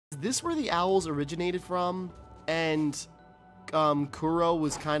this where the owls originated from? And Kuro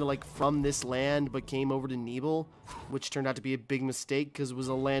was kind of like from this land, but came over to Nebel, which turned out to be a big mistake because it was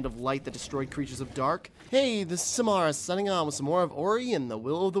a land of light that destroyed creatures of dark. Hey, this is Timmara signing on with some more of Ori and the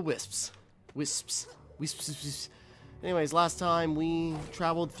Will of the Wisps. Wisps. Anyways, last time we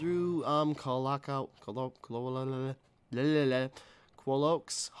traveled through Kwolok's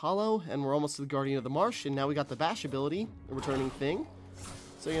Hollow, and we're almost to the Guardian of the Marsh, and now we got the Bash ability, a returning thing.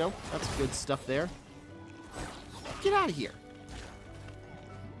 So, you know, that's good stuff there. Get out of here.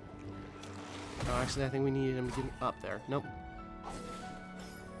 Oh, actually, I think we needed him to get up there. Nope.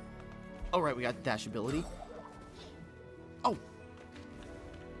 Oh, right, we got dash ability. Oh!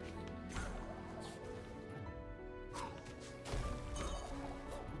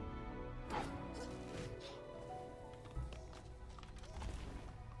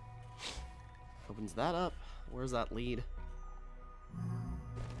 Opens that up. Where's that lead?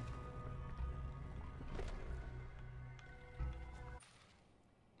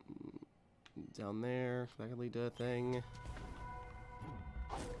 Down there. That could lead to a thing.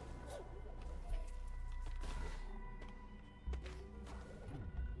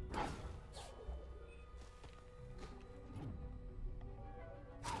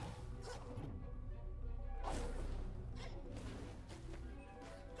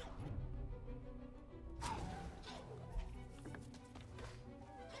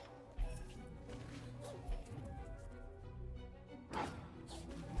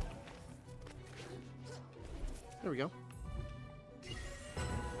 There we go.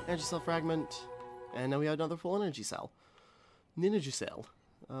 Energy cell fragment. And now we have another full energy cell. Energy cell.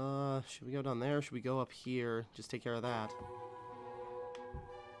 Should we go down there? Or should we go up here? Just take care of that.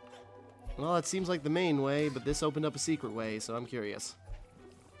 Well, it seems like the main way, but this opened up a secret way, so I'm curious.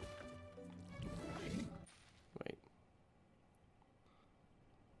 Wait.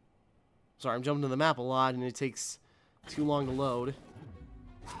 Sorry, I'm jumping to the map a lot, and it takes too long to load.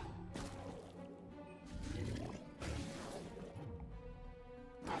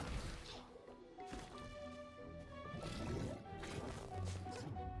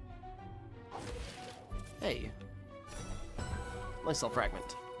 Hey. Nice cell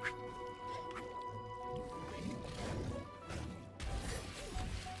fragment.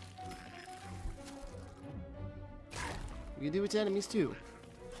 You can do it to enemies too.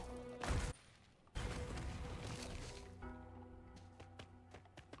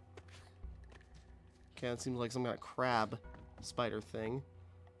 Okay, that seems like some kind of crab spider thing.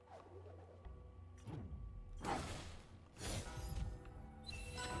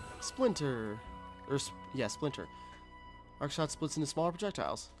 Splinter. Yeah, Splinter. Arc shot splits into smaller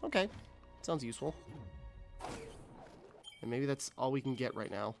projectiles. Okay, sounds useful. And maybe that's all we can get right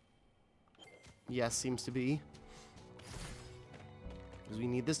now. Yes, seems to be. Because we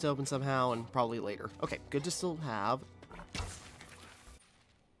need this to open somehow, and probably later. Okay, good to still have.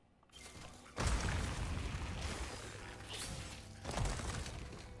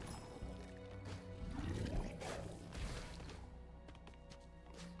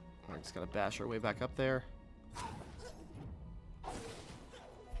 Just gotta bash our way back up there.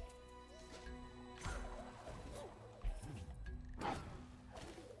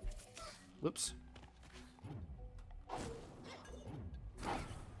 Whoops.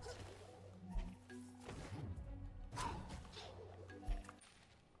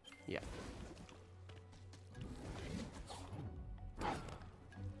 Yeah.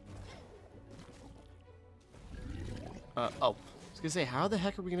 Oh. I was gonna say, how the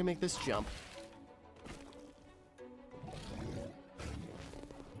heck are we gonna make this jump?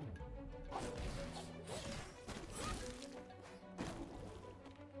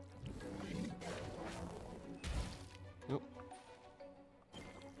 Nope.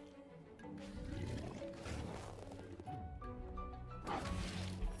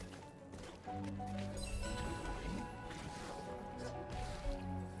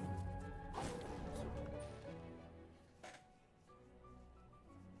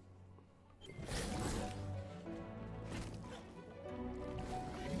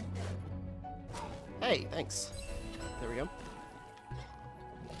 Hey, thanks. There we go.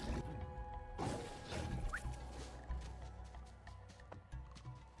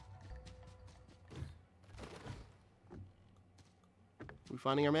 We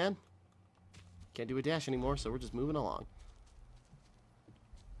finding our man? Can't do a dash anymore, so we're just moving along.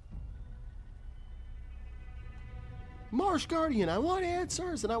 Marsh Guardian, I want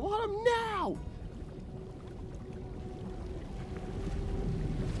answers, and I want them now!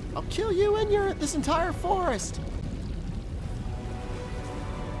 I'll kill you and this entire forest!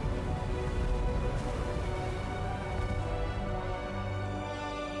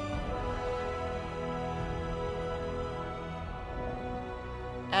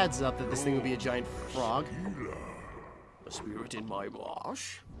 adds up that this thing would be a giant frog. A spirit in my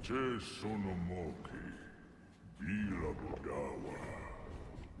marsh. Te sonomoki, ila budawa.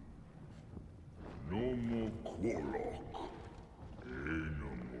 No mo Kwolok, no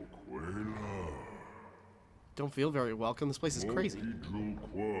mo Kwela. Don't feel very welcome. This place is crazy.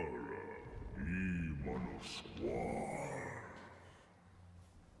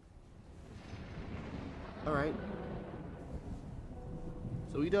 Alright.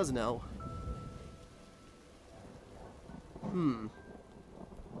 So he does know.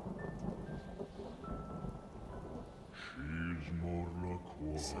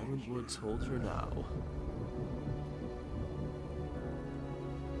 Silent Woods holds her now.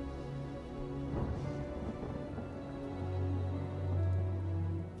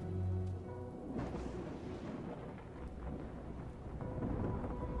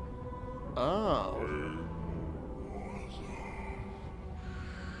 Oh.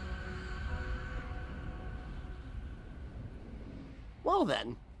 Well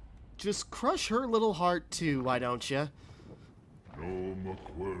then, just crush her little heart too, why don't you? No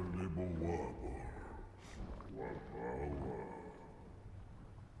makwele boaba. Wahawa.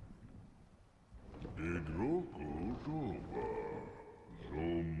 Dedroko doba.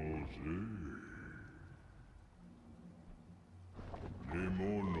 Zomose.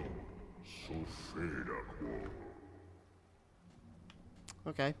 Nemono. Sofeda quo.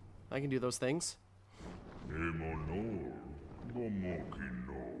 Okay, I can do those things. Nemono. Bomoki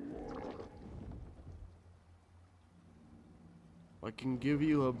noa. I can give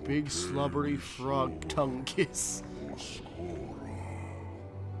you a big slubbery frog tongue kiss.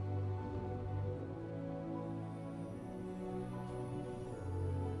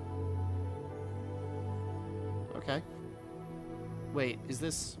 Okay. Wait, is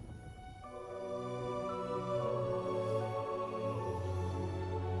this...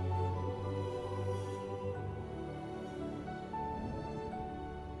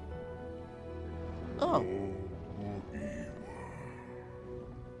 Oh.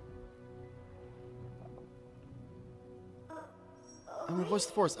 I'm the voice of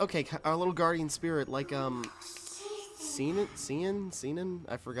the force. Okay, our little guardian spirit, like, Seanan?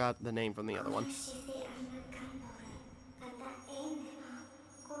 I forgot the name from the other one.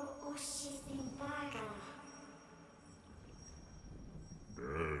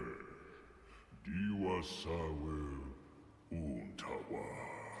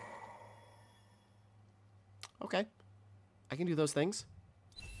 Okay. I can do those things.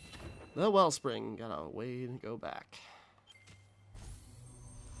 The wellspring. Gotta wait and go back.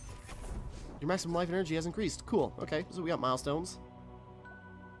 Your maximum life and energy has increased. Cool. Okay, so we got milestones.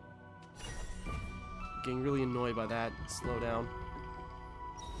 Getting really annoyed by that. Slow down.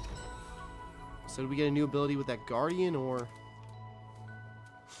 So did we get a new ability with that Guardian, or...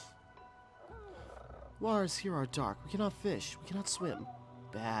 Waters here are dark. We cannot fish. We cannot swim.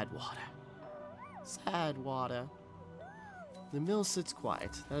 Bad water. Sad water. The mill sits quiet.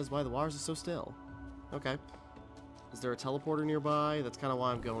 That is why the waters are so still. Okay. Is there a teleporter nearby? That's kind of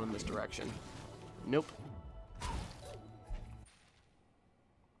why I'm going in this direction. Nope.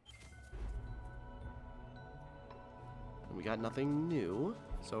 And we got nothing new,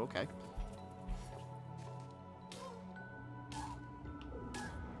 so okay.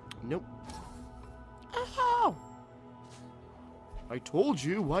 Nope. Ow! I told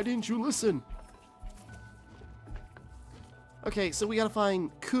you, why didn't you listen? Okay, so we gotta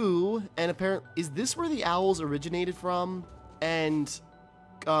find Ku, and apparently, is this where the owls originated from? And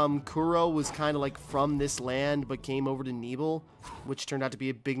Kuro was kind of like from this land, but came over to Nibel, which turned out to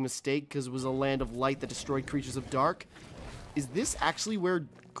be a big mistake because it was a land of light that destroyed creatures of dark. Is this actually where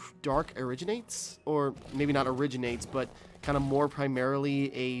dark originates? Or maybe not originates, but kind of more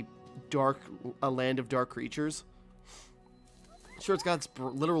primarily a land of dark creatures? Sure, it's got its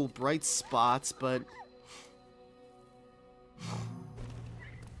literal bright spots, but...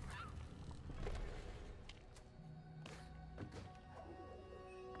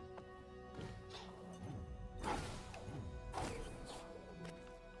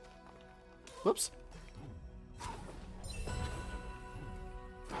 Whoops.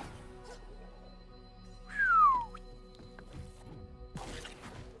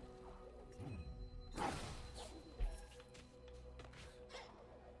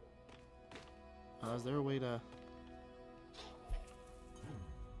 Is there a way to...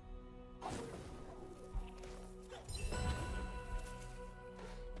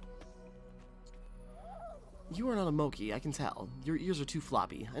 You are not a Moki, I can tell. Your ears are too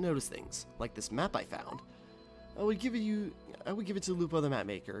floppy. I notice things, like this map I found. I would give it to Lupo the map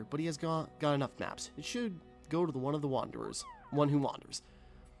maker, but he has got enough maps. It should go to one of the wanderers, one who wanders.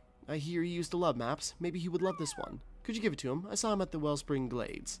 I hear he used to love maps. Maybe he would love this one. Could you give it to him? I saw him at the Wellspring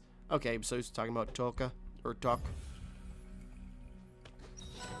Glades. Okay, so he's talking about Toka, or Tok.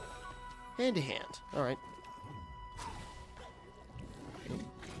 Hand to hand. Alright.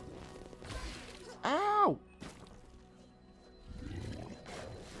 Ow!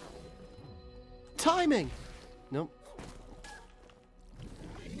 Timing! Nope.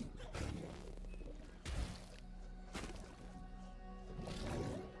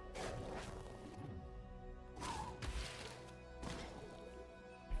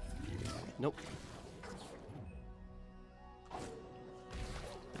 Nope.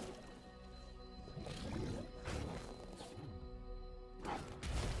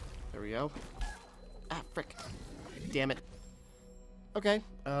 There we go. Ah, frick. Damn it. Okay.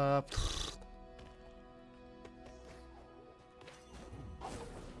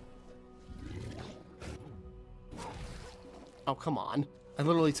 Oh, come on. I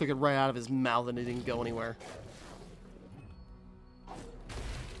literally took it right out of his mouth and it didn't go anywhere.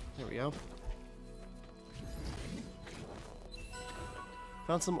 There we go.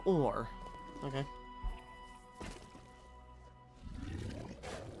 Found some ore. Okay.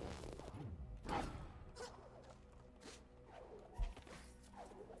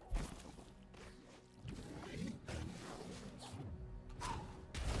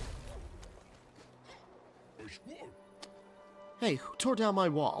 Hey, who tore down my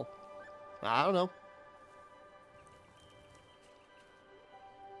wall? I don't know.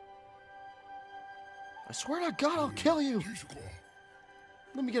 I swear to God, I'll kill you!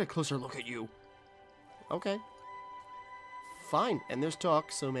 Let me get a closer look at you. Okay. Fine, and there's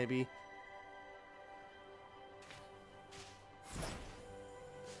talk, so maybe...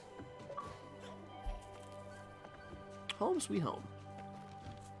 Home sweet home.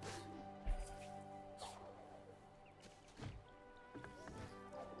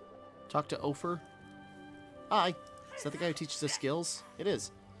 Talk to Ophir. Hi. Is that the guy who teaches us skills? It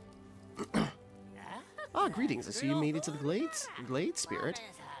is. Ah, greetings. I see you made it to the Glades. Glade Spirit.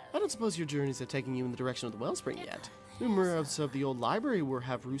 I don't suppose your journeys have taken you in the direction of the Wellspring yet. Numerous of the old library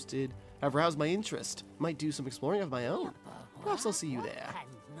have roused my interest. Might do some exploring of my own. Perhaps I'll see you there.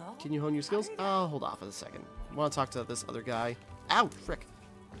 Can you hone your skills? I'll hold off for a second. I want to talk to this other guy. Ow, frick.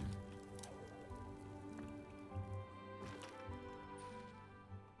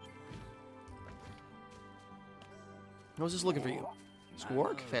 I was just looking for you.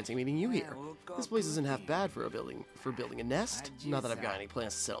 Squark, fancy meeting you here. This place isn't half bad for building a nest. Not that I've got any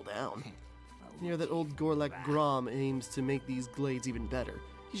plans to settle down. Near that old Gorlek Grom aims to make these glades even better.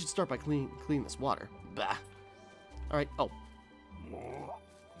 You should start by cleaning this water. Bah. Alright, oh.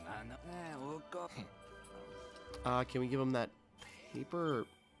 Can we give him that paper?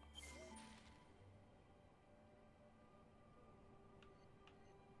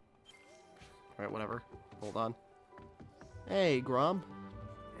 Alright, whatever. Hold on. Hey, Grom.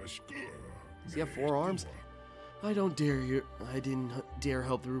 Does he have 4 arms? I didn't dare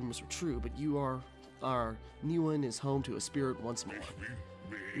hope the rumors were true, but our new one is home to a spirit once more.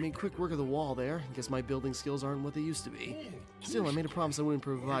 I made quick work of the wall there. Guess my building skills aren't what they used to be. Still, I made a promise I wouldn't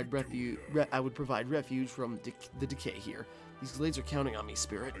provide refuge. I would provide refuge from the decay here. These glades are counting on me,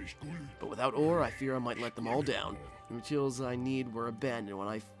 spirit. But without ore, I fear I might let them all down. The materials I need were abandoned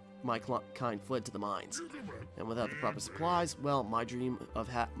when my kind fled to the mines. And without the proper supplies, well, my dream of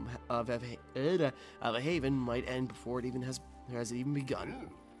a haven might end before it even has even begun.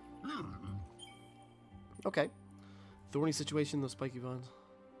 Okay. Thorny situation, those spiky vines.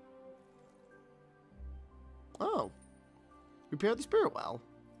 Oh. Repair the spirit well.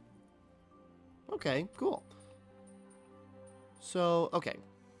 Okay, cool. So, okay.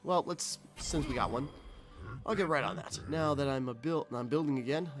 Well, since we got one, I'll get right on that. Now that I'm building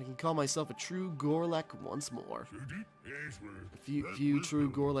again, I can call myself a true Gorlek once more. Few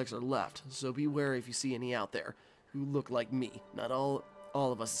true Gorleks are left, so be wary if you see any out there who look like me. Not all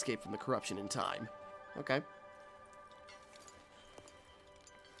of us escaped from the corruption in time. Okay.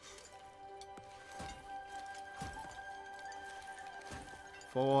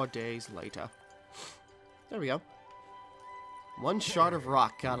 Four days later. There we go. One shard of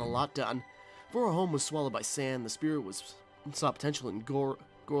rock got a lot done. Before our home was swallowed by sand, the spirit saw potential in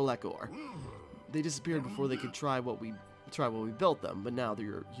Gorlek ore. They disappeared before they could try what we built them, but now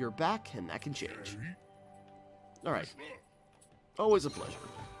you're back, and that can change. All right. Always a pleasure.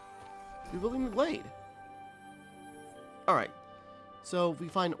 Rebuilding the glade. All right. So if we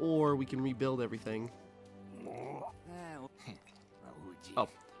find ore, we can rebuild everything. Oh.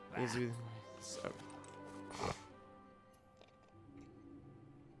 So.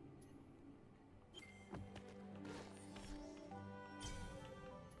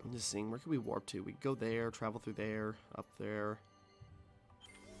 I'm just seeing, where can we warp to? We could go there, travel through there, up there.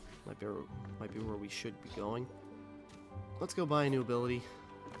 Might be where we should be going. Let's go buy a new ability.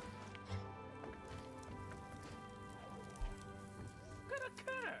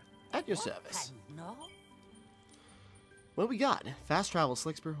 At your service. What we got? Fast travel.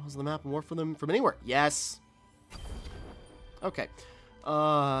 Slickspur was the map and warp for them from anywhere. Yes. Okay.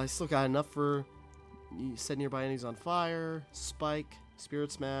 I still got enough for set nearby enemies on fire. Spike.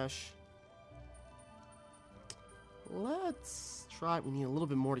 Spirit smash. Let's try. We need a little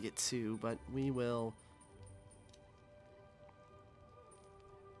bit more to get to, but we will.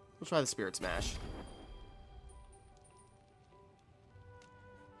 We'll try the Spirit Smash.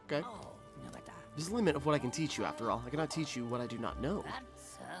 Okay. There's a limit of what I can teach you, after all. I cannot teach you what I do not know.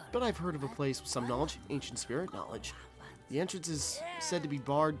 But I've heard of a place with some knowledge, ancient spirit knowledge. The entrance is said to be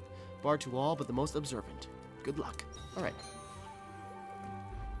barred to all but the most observant. Good luck. Alright.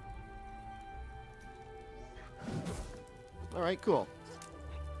 Alright, cool.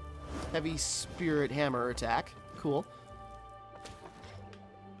 Heavy spirit hammer attack. Cool.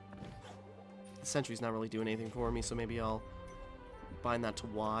 The sentry's not really doing anything for me, so maybe I'll bind that to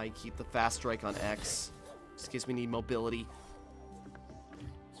Y, keep the fast strike on X, just in case we need mobility.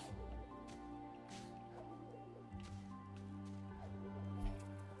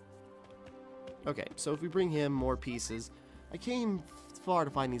 Okay, so if we bring him more pieces, I came far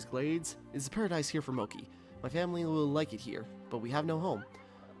to find these glades. It's a paradise here for Moki. My family will like it here, but we have no home.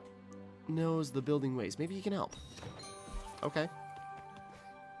 Knows the building ways. Maybe he can help. Okay.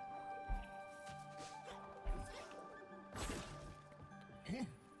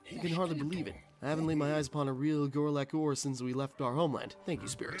 I can hardly believe it. I haven't laid my eyes upon a real Kwolok ore since we left our homeland. Thank you,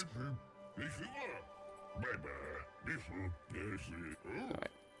 Spirit.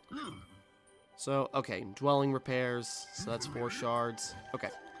 Alright. So, okay, dwelling repairs. So that's 4 shards. Okay.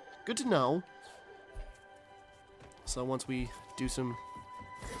 Good to know. So once we do some...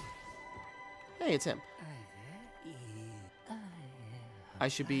 Hey, it's him. I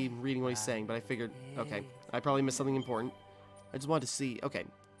should be reading what he's saying, but I figured... Okay, I probably missed something important. I just wanted to see... Okay,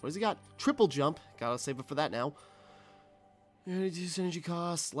 what does he got? Triple jump. Gotta save up for that now. Reduce energy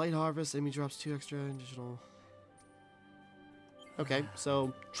costs. Light harvest. Enemy drops 2 extra additional... Okay,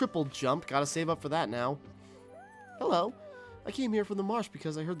 so triple jump. Gotta save up for that now. Hello. I came here from the marsh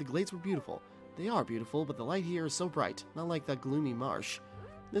because I heard the glades were beautiful. They are beautiful, but the light here is so bright. Not like that gloomy marsh.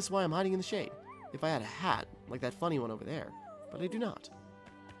 This is why I'm hiding in the shade. If I had a hat, like that funny one over there. But I do not.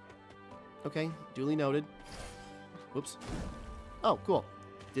 Okay, duly noted. Whoops. Oh, cool.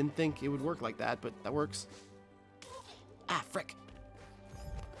 Didn't think it would work like that, but that works. Ah, frick.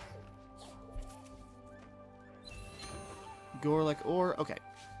 Kwolok ore. Okay.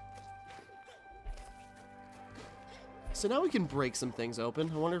 So now we can break some things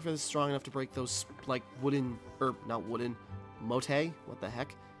open. I wonder if it's strong enough to break those, like, wooden... not wooden. Mote? What the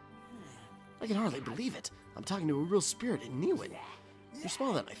heck? I can hardly believe it. I'm talking to a real spirit in Niwin. You're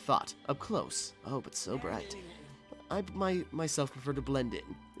smaller than I thought. Up close. Oh, but so bright. I myself prefer to blend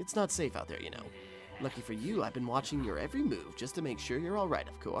in. It's not safe out there, you know. Lucky for you, I've been watching your every move just to make sure you're alright,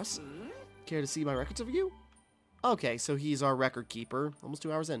 of course. Care to see my records of you? Okay, so he's our record keeper. Almost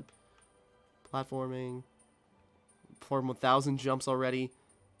 2 hours in. Platforming. Performed 1,000 jumps already.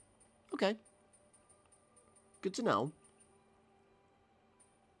 Okay. Good to know.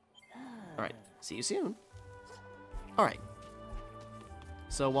 Alright, see you soon. Alright.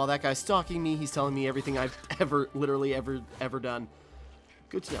 So while that guy's stalking me, he's telling me everything I've literally ever done.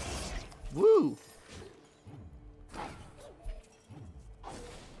 Good to know. Woo!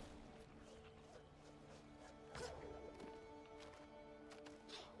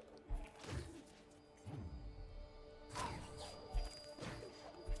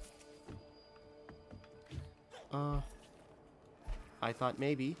 I thought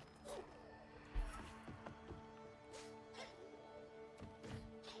maybe.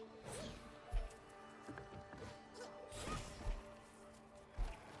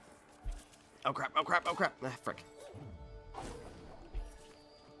 Oh crap, oh crap, oh crap. Ah, frick.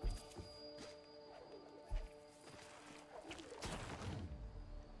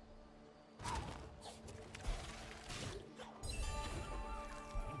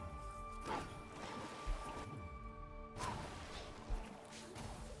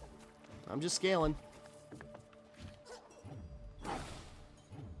 I'm just scaling.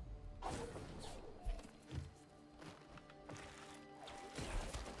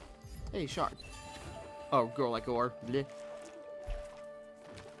 Hey, shard. Oh, Kwolok ore. Bleh.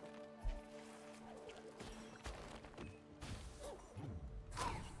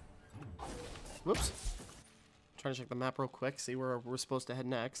 Whoops. Trying to check the map real quick, see where we're supposed to head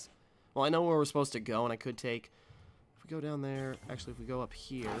next. Well, I know where we're supposed to go, and I could take... If we go down there... Actually, if we go up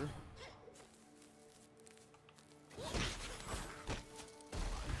here...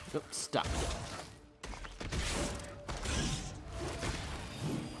 Nope, stop.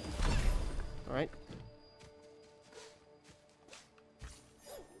 Alright.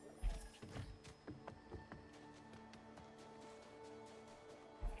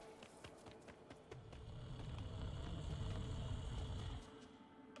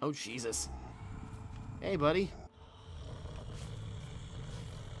 Oh, Jesus. Hey, buddy.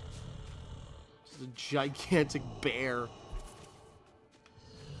 Just a gigantic bear.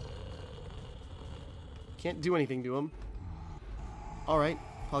 Can't do anything to him. Alright.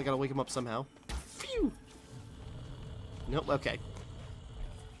 Probably gotta wake him up somehow. Phew! Nope, okay.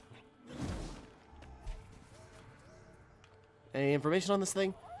 Any information on this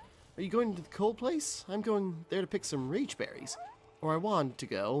thing? Are you going to the cold place? I'm going there to pick some rage berries. Or I want to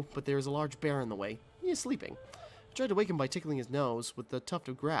go, but there is a large bear in the way. He is sleeping. I tried to wake him by tickling his nose with a tuft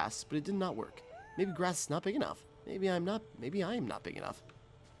of grass, but it did not work. Maybe grass is not big enough. Maybe I am not big enough.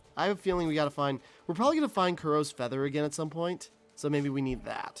 I have a feeling we gotta find... We're probably gonna find Kuro's feather again at some point, so maybe we need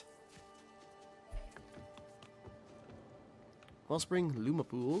that. Wellspring, Luma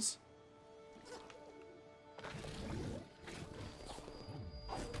pools.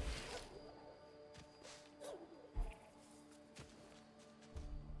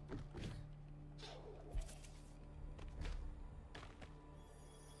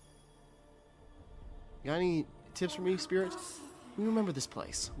 Got any tips for me, Spirit? We remember this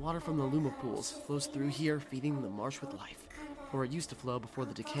place. Water from the Luma pools flows through here, feeding the marsh with life. Or it used to flow before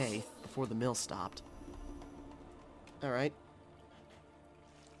the decay, before the mill stopped. Alright.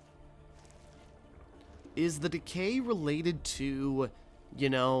 Is the decay related to, you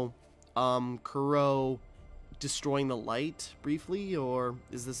know, Kuro destroying the light briefly, or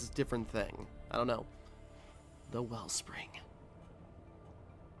is this a different thing? I don't know. The wellspring.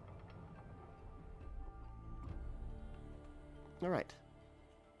 Alright.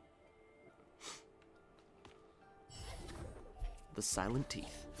 The silent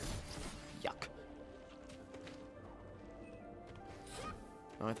teeth. Yuck.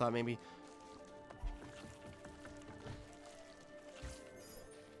 Oh, I thought maybe...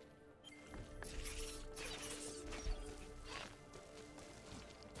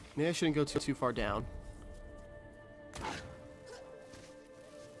 Maybe I shouldn't go too far down.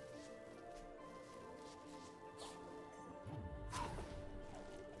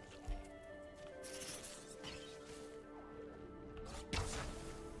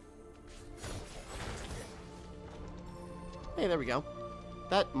 Hey, there we go.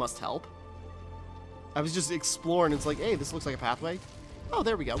 That must help. I was just exploring. It's like, hey, this looks like a pathway. Oh,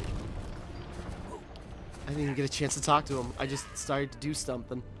 there we go. I didn't even get a chance to talk to him. I just started to do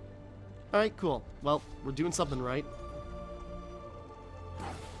something. Alright, cool. Well, we're doing something right.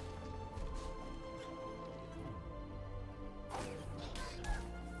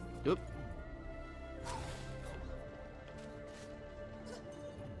 Oop.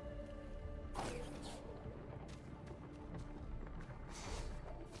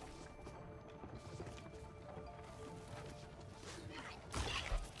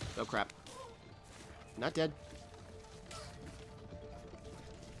 Oh, crap. Not dead.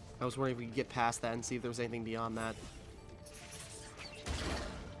 I was wondering if we could get past that and see if there was anything beyond that.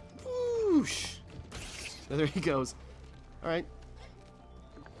 Whoosh! Oh, there he goes. Alright.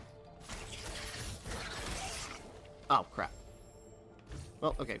 Oh, crap.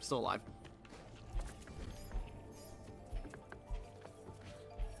 Well, okay, still alive.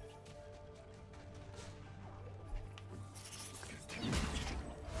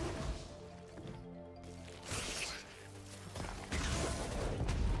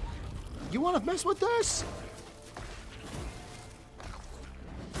 You want to mess with this?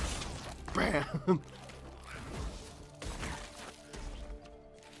 Bam!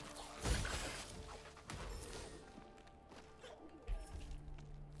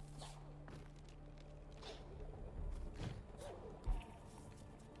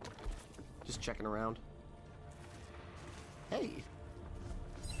 Just checking around. Hey!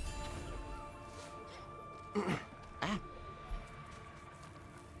 Ah!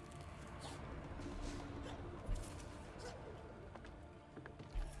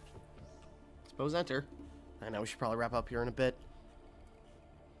 Suppose enter. I know we should probably wrap up here in a bit.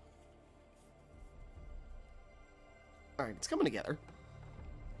 Alright, it's coming together.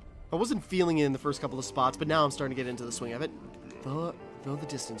 I wasn't feeling it in the first couple of spots, but now I'm starting to get into the swing of it. Though the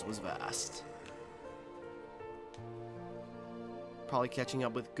distance was vast. Probably catching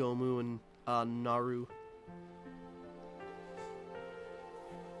up with Gomu and Naru.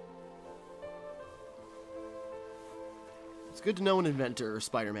 It's good to know an inventor,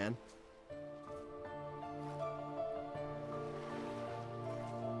 Spider-Man.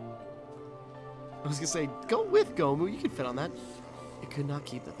 I was gonna say, go with Gomu, you can fit on that. It could not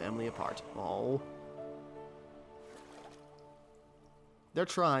keep the family apart. Oh. They're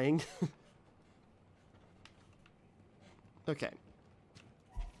trying. Okay.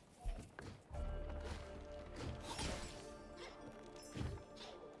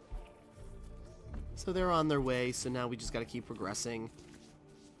 So they're on their way, so now we just gotta keep progressing.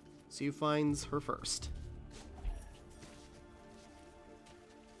 See who finds her first.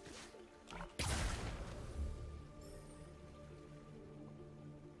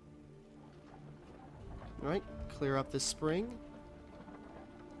 Alright, clear up this spring.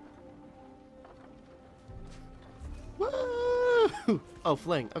 Woo! Oh,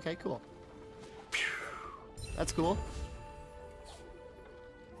 fling. Okay, cool. That's cool.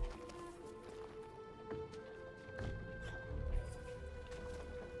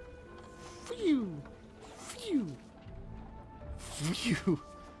 Phew! Phew! Phew!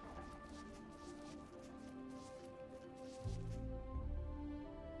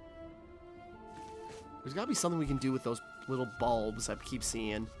 There's gotta be something we can do with those little bulbs I keep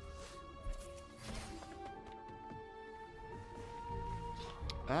seeing.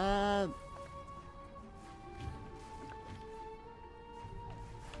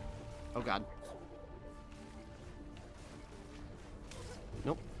 Oh god.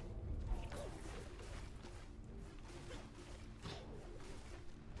 Nope.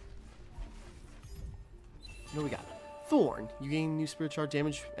 What do we got? Thorn. You gain new spirit shard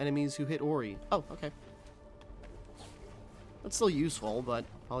damage enemies who hit Ori. Oh, okay. That's still useful, but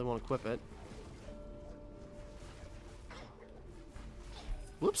probably won't equip it.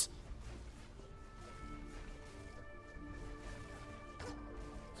 Whoops.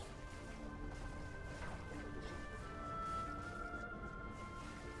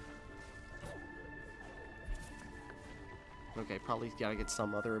 Okay, probably gotta get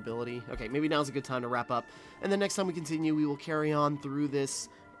some other ability. Okay, maybe now's a good time to wrap up. And then next time we continue, we will carry on through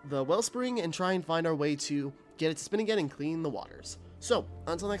the wellspring and try and find our way to get it to spin again and clean the waters. So,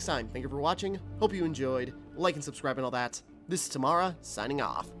 until next time, thank you for watching. Hope you enjoyed. Like and subscribe and all that. This is Timmara, signing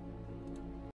off.